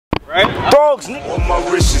right? Dogs. All my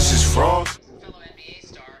wrists is frogs. Fellow NBA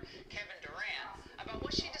star Kevin Durant about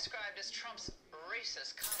what she described as Trump's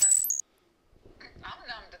racist comments. I'm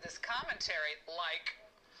numb to this commentary. Like,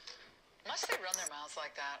 must they run their mouths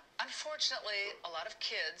like that? Unfortunately, a lot of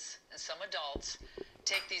kids and some adults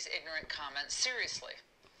take these ignorant comments seriously.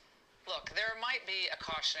 Look, there might be a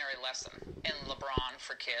cautionary lesson in LeBron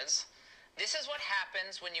for kids. This is what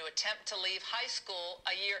happens when you attempt to leave high school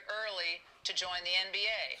a year early to join the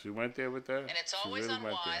NBA. She went there with that? And it's always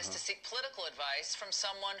unwise to seek political advice from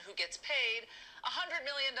someone who gets paid $100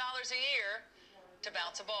 million a year to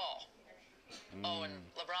bounce a ball. Oh, and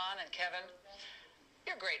LeBron and Kevin,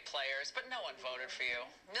 you're great players, but no one voted for you.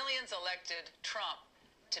 Millions elected Trump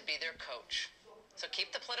to be their coach. So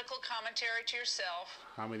keep the political commentary to yourself.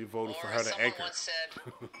 How many voted for Or her as to someone anchor? once said,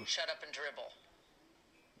 shut up and dribble.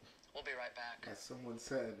 We'll be right back. As someone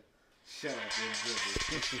said, shut up and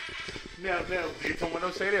dribble. Now, did someone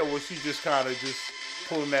else say that, or was she just kind of just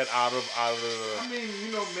pulling that out of I mean,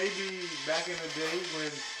 you know, maybe back in the day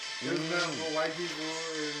when there was nothing for white people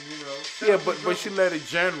and, you know. Yeah, but she let it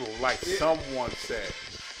general, like someone said.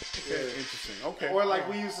 Yeah. Interesting. Okay. Or like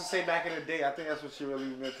we used to say back in the day. I think that's what she really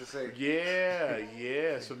meant to say.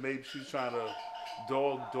 Yeah. So maybe she's trying to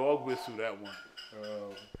dog whistle that one.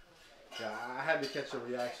 Yeah, I had to catch a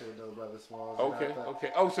reaction though, Brother Smalls.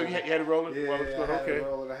 Okay. Oh, so you had to roll it? Yeah, I had okay. to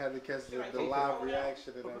roll it. I had to catch the live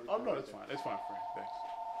reaction and everything. Oh, no, that's fine. That's fine, Frank. Thanks.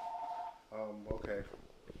 Okay.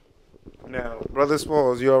 Now, Brother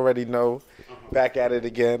Smalls, you already know. Back at it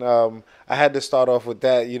again. I had to start off with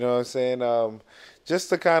that, you know what I'm saying? Just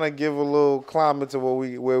to kind of give a little climate to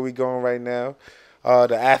where we going right now.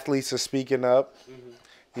 The athletes are speaking up.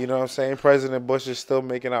 You know what I'm saying? President Bush is still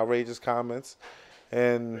making outrageous comments.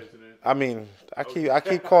 And I mean, I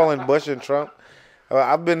keep calling Bush and Trump.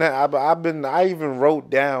 I even wrote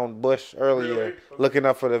down Bush earlier, looking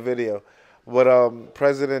up for the video. But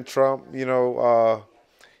President Trump, you know,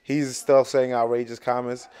 he's still saying outrageous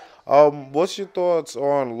comments. What's your thoughts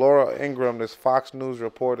on Laura Ingraham, this Fox News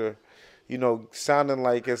reporter? You know, sounding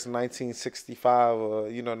like it's 1965 or,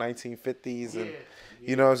 you know, 1950s. And,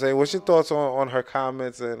 you know what I'm saying? What's your thoughts on her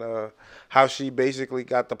comments and how she basically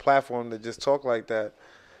got the platform to just talk like that?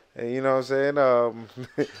 And, you know what I'm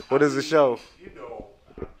saying? What is the show? You know,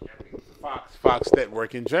 Fox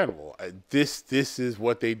Network in general. This is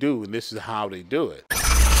what they do, and this is how they do it.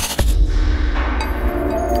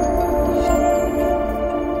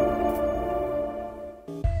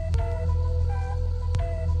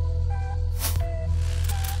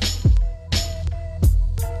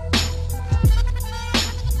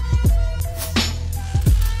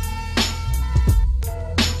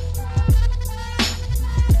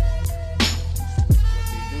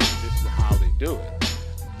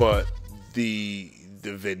 But the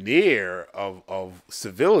veneer of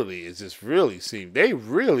civility is just really they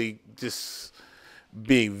really just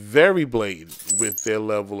being very blatant with their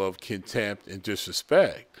level of contempt and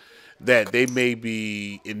disrespect that they may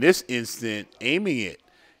be in this instant aiming it,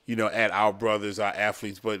 you know, at our brothers, our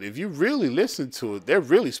athletes. But if you really listen to it, they're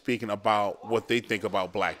really speaking about what they think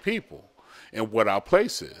about black people and what our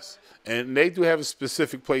place is. And they do have a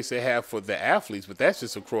specific place they have for the athletes, but that's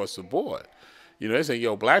just across the board. You know, they say,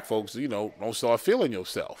 yo, black folks, you know, don't start feeling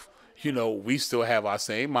yourself. You know, we still have our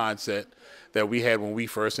same mindset that we had when we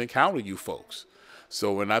first encountered you folks.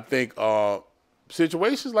 So, and I think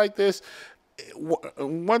situations like this,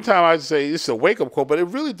 one time I'd say it's a wake-up call, but it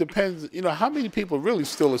really depends, you know, how many people really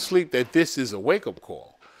still asleep that this is a wake-up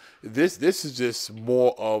call. This is just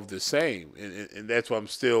more of the same. And that's why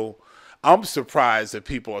I'm surprised that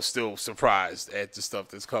people are still surprised at the stuff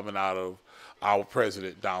that's coming out of our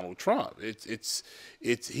president, Donald Trump.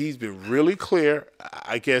 He's been really clear.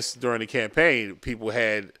 I guess during the campaign, people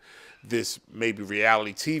had this maybe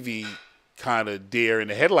reality TV kind of deer in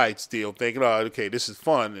the headlights deal, thinking, oh, okay, this is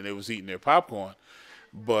fun, and they was eating their popcorn.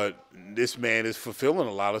 But this man is fulfilling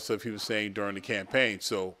a lot of stuff he was saying during the campaign.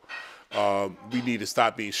 So we need to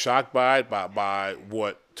stop being shocked by it, by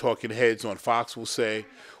what talking heads on Fox will say,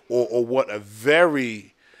 or what a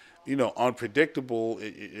very, you know, unpredictable,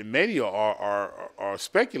 and many are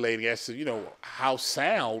speculating as to, you know, how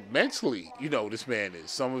sound mentally, you know, this man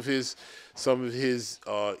is. Some of his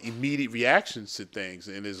immediate reactions to things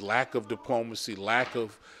and his lack of diplomacy, lack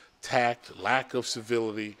of tact, lack of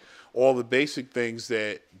civility, all the basic things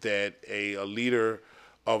that a leader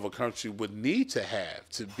of a country would need to have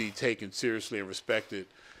to be taken seriously and respected.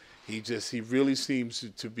 He really seems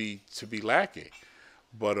to be lacking.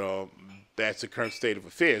 But that's the current state of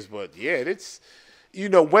affairs. But yeah, You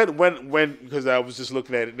know, when because I was just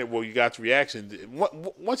looking at it. Well, you got the reaction.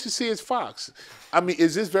 Once you see it's Fox, I mean,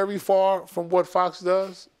 is this very far from what Fox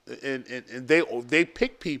does? And they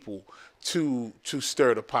pick people to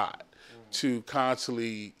stir the pot, to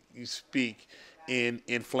constantly speak in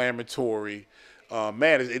inflammatory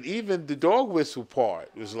manners, and even the dog whistle part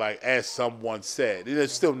was like, as someone said,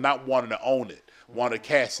 it's still not wanting to own it, want to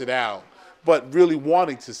cast it out, but really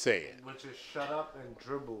wanting to say it. Which is shut up and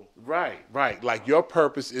dribble. Right. Like your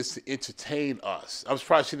purpose is to entertain us. I was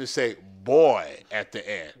probably going to say boy at the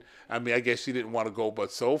end. I mean, I guess she didn't want to go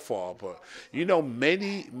but so far, but you know,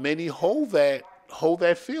 many hold that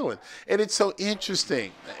feeling, and it's so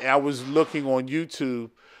interesting. I was looking on YouTube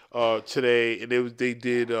today, and they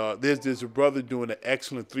did. There's a brother doing an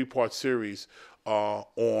excellent 3-part series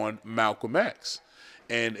on Malcolm X,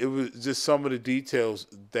 and it was just some of the details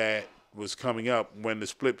that was coming up when the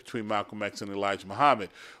split between Malcolm X and Elijah Muhammad,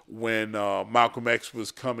 when Malcolm X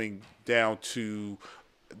was coming down to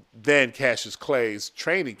then Cassius Clay's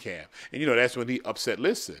training camp, and you know that's when he upset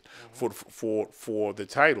listed for the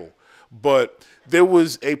title. But there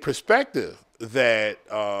was a perspective that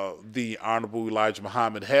the Honorable Elijah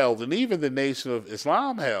Muhammad held, and even the Nation of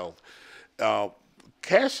Islam held.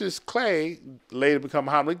 Cassius Clay, later become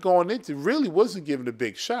Muhammad, going into really wasn't given a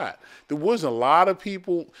big shot. There wasn't a lot of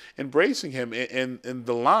people embracing him in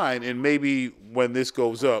the line, and maybe when this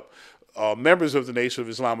goes up, members of the Nation of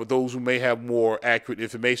Islam are those who may have more accurate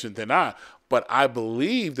information than I. But I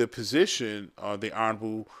believe the position the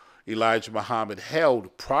Honorable Elijah Muhammad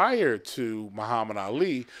held prior to Muhammad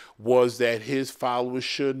Ali was that his followers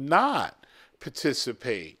should not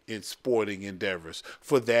participate in sporting endeavors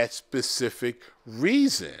for that specific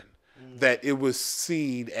reason, that it was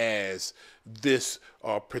seen as this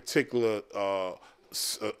particular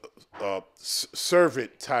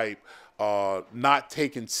servant type, not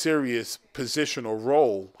taking serious position or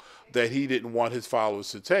role that he didn't want his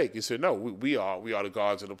followers to take. He said, no, we are the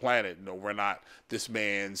gods of the planet. No, we're not this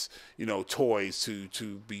man's, toys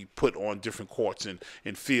to be put on different courts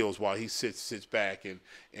and fields while he sits back and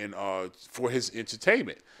for his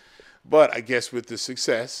entertainment. But I guess with the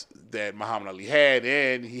success that Muhammad Ali had,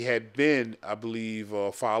 and he had been, I believe,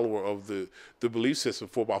 a follower of the belief system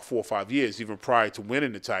for about 4 or 5 years, even prior to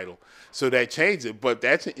winning the title. So that changed it. But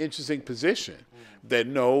that's an interesting position, that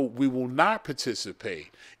no, we will not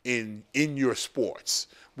participate in your sports.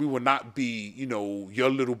 We will not be, your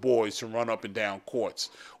little boys to run up and down courts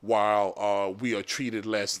while we are treated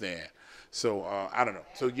less than. So I don't know.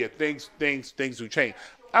 So yeah, things will change.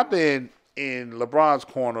 I've been in LeBron's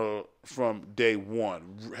corner from day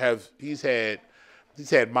one. He's had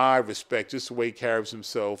my respect, just the way he carries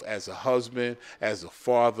himself as a husband, as a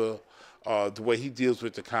father, the way he deals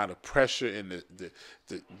with the kind of pressure and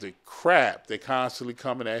the crap they're constantly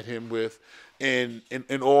coming at him with, and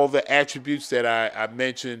all the attributes that I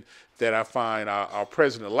mentioned that I find our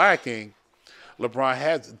president lacking. LeBron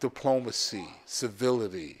has diplomacy,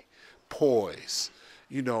 civility, poise,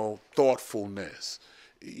 thoughtfulness.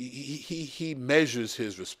 He measures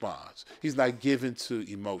his response. He's not given to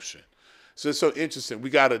emotion. So it's so interesting.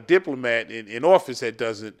 We got a diplomat in office that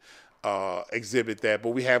doesn't exhibit that, but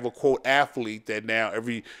we have a quote athlete that now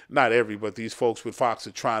but these folks with Fox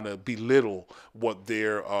are trying to belittle what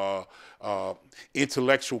their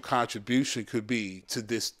intellectual contribution could be to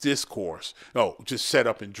this discourse. No, just set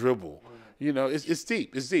up and dribble. It's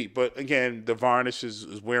deep. But again, the varnish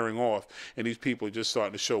is wearing off, and these people are just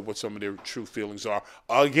starting to show what some of their true feelings are.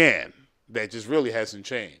 Again, that just really hasn't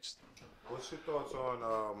changed. What's your thoughts on,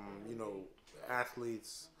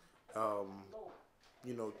 athletes,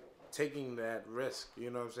 taking that risk? You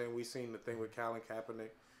know what I'm saying? We seen the thing with Colin Kaepernick,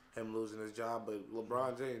 him losing his job, but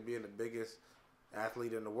LeBron James being the biggest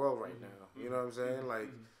athlete in the world right now. You know what I'm saying? Like,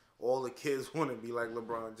 all the kids want to be like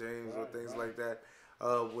LeBron James or things like that.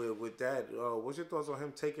 With that, what's your thoughts on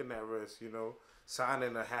him taking that risk?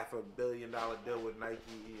 Signing a $500 million deal with Nike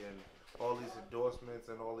and all these endorsements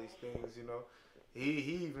and all these things.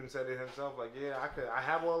 He even said it himself, like, yeah, I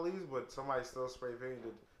have all these, but somebody still spray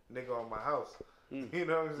painted nigga on my house. You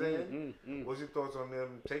know what I'm saying? What's your thoughts on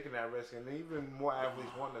them taking that risk, and even more athletes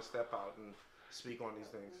wanting to step out and speak on these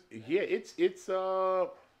things? Yeah,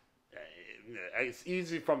 it's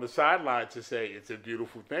easy from the sideline to say it's a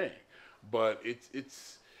beautiful thing. But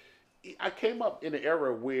I came up in an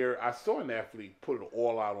era where I saw an athlete put it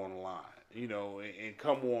all out on the line, and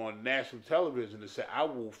come on national television and say, I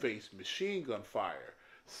will face machine gun fire,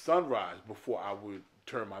 sunrise, before I would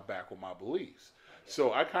turn my back on my beliefs.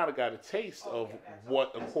 So I kind of got a taste of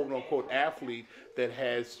what a quote-unquote athlete that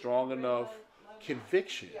has strong enough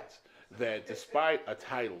convictions that despite a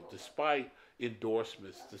title, despite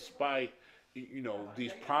endorsements, despite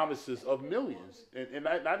these promises of millions, and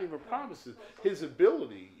not even promises. His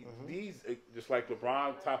ability, these just like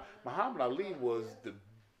LeBron, Muhammad Ali was the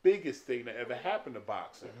biggest thing that ever happened to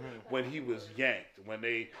boxing when he was yanked, when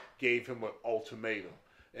they gave him an ultimatum.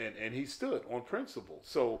 And he stood on principle.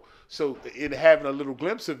 So in having a little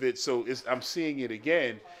glimpse of it, I'm seeing it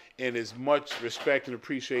again, and as much respect and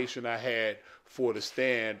appreciation I had for the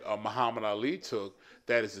stand Muhammad Ali took,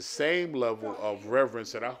 that is the same level of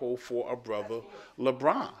reverence that I hold for a brother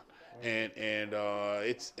LeBron,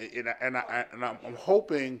 I'm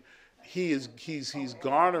hoping he's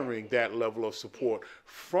garnering that level of support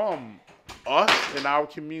from us in our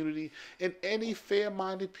community and any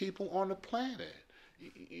fair-minded people on the planet.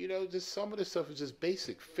 Just some of this stuff is just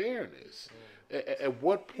basic fairness. At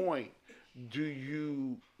what point do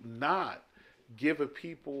you not give a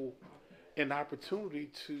people an opportunity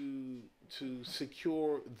to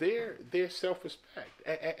secure their self-respect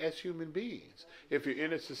as human beings? If you're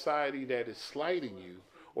in a society that is slighting you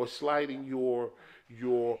or slighting your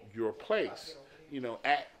place,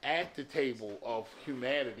 at the table of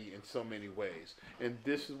humanity in so many ways. And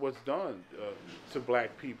this is what's done to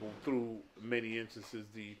black people through many instances,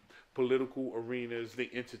 the political arenas, the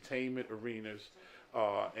entertainment arenas.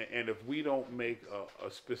 And if we don't make a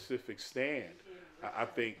specific stand, I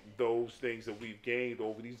think those things that we've gained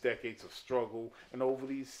over these decades of struggle and over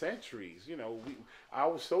these centuries,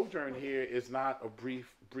 our sojourn here is not a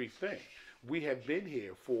brief thing. We have been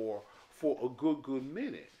here for a good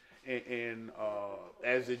minute. And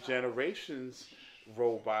as the generations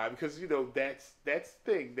roll by, because that's the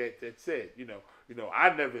thing that said, I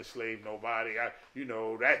never enslaved nobody.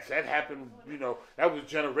 That happened. That was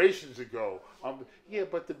generations ago.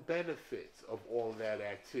 But the benefits of all that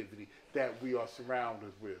activity that we are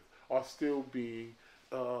surrounded with are still being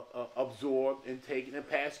absorbed and taken and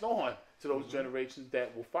passed on to those generations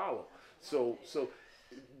that will follow. So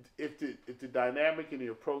if the dynamic and the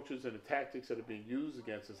approaches and the tactics that are being used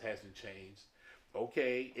against us hasn't changed,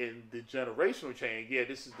 okay, and the generational change,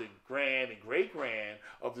 this is the grand and great grand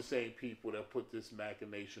of the same people that put this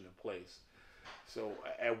machination in place. So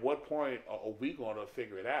at what point are we going to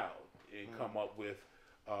figure it out and come up with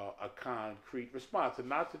a concrete response? And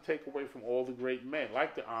not to take away from all the great men,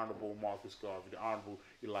 like the Honorable Marcus Garvey, the Honorable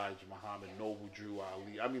Elijah Muhammad, Noble Drew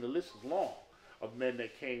Ali. I mean, the list is long of men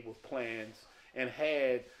that came with plans and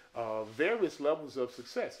had various levels of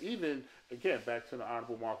success. Even, again, back to the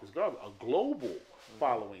Honorable Marcus Garvey, a global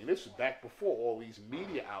following. And this was back before all these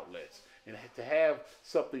media outlets. And to have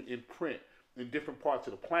something in print in different parts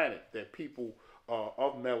of the planet that people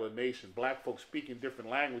of melanation, black folks speaking different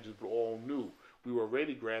languages but all knew. We were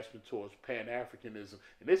already grasping towards Pan-Africanism.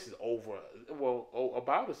 And this is over,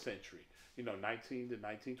 about a century. 19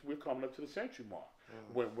 we're coming up to the century mark.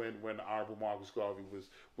 When the Honorable Marcus Garvey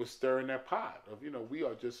was stirring that pot of, we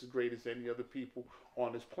are just as great as any other people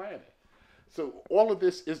on this planet. So all of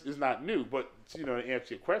this is not new, but, to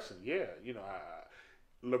answer your question,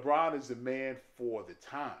 LeBron is the man for the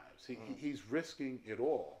times. He's risking it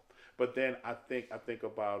all. But then I think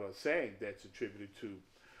about a saying that's attributed to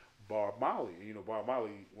Bob Marley. Bob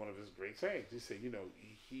Marley, one of his great sayings, he said,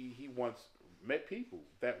 he once met people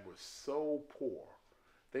that were so poor.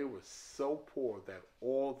 They were so poor that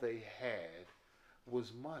all they had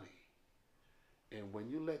was money. And when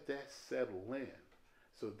you let that settle in,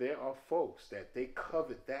 so there are folks that they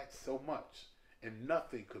covet that so much and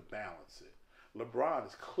nothing could balance it. LeBron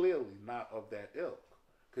is clearly not of that ilk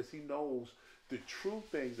because he knows the true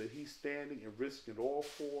things that he's standing and risking it all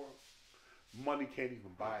for. Money can't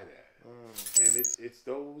even buy that. And it's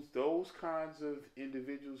those kinds of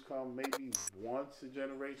individuals come maybe once a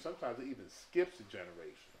generation. Sometimes it even skips a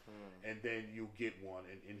generation, and then you get one.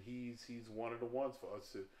 And he's one of the ones for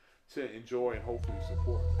us to enjoy and hopefully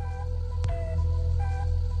support.